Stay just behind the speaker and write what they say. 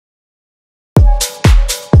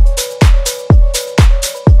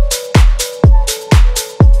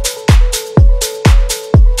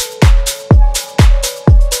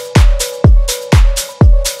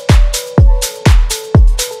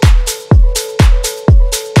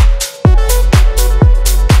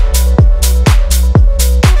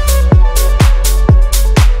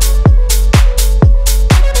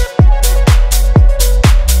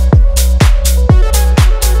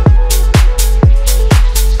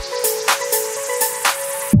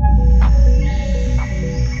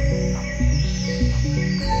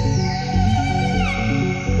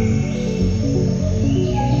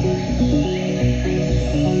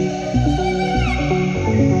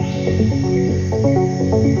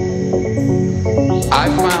I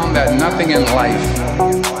found that nothing in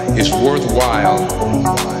life is worthwhile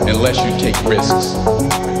unless you take risks.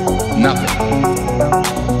 Nothing.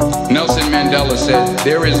 Nelson Mandela said,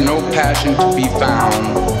 there is no passion to be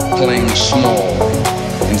found playing small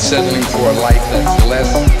and settling for a life that's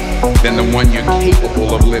less than the one you're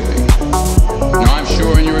capable of living. Now, I'm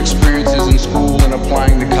sure in your experiences in school and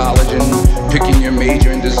applying to college and picking your major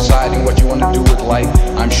and deciding what you want to do with life,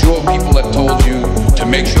 I'm sure people have told you to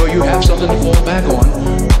make sure you have something to fall back on.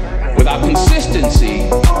 Without consistency,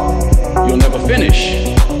 you'll never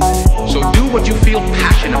finish. So do what you feel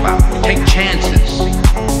passionate about. Take chances.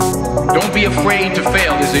 Don't be afraid to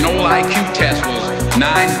fail. There's an old IQ test was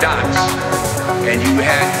 9 dots, and you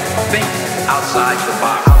had to think outside the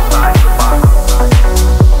box. Outside the box.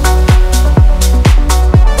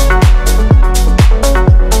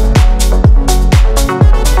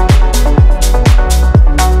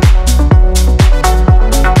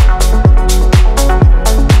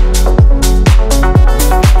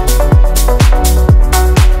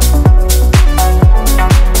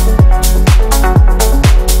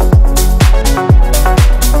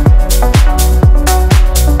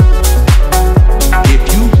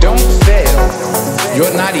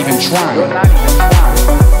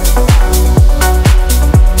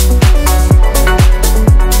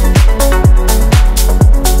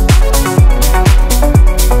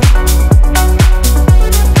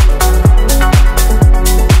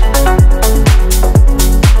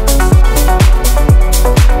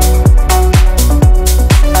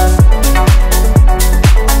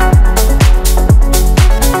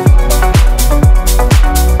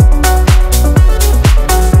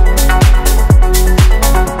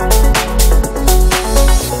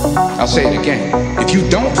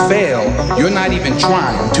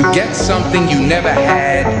 To get something you never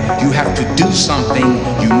had, you have to do something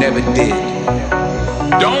you never did.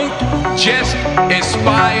 Don't just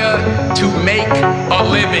aspire to make a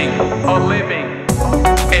living.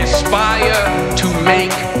 Aspire to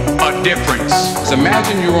make a difference. So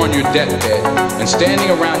imagine you're on your deathbed, and standing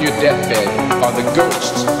around your deathbed are the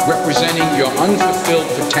ghosts representing your unfulfilled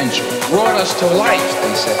potential. Brought us to life,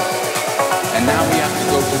 they said, and now we have to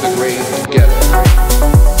go to the grave together.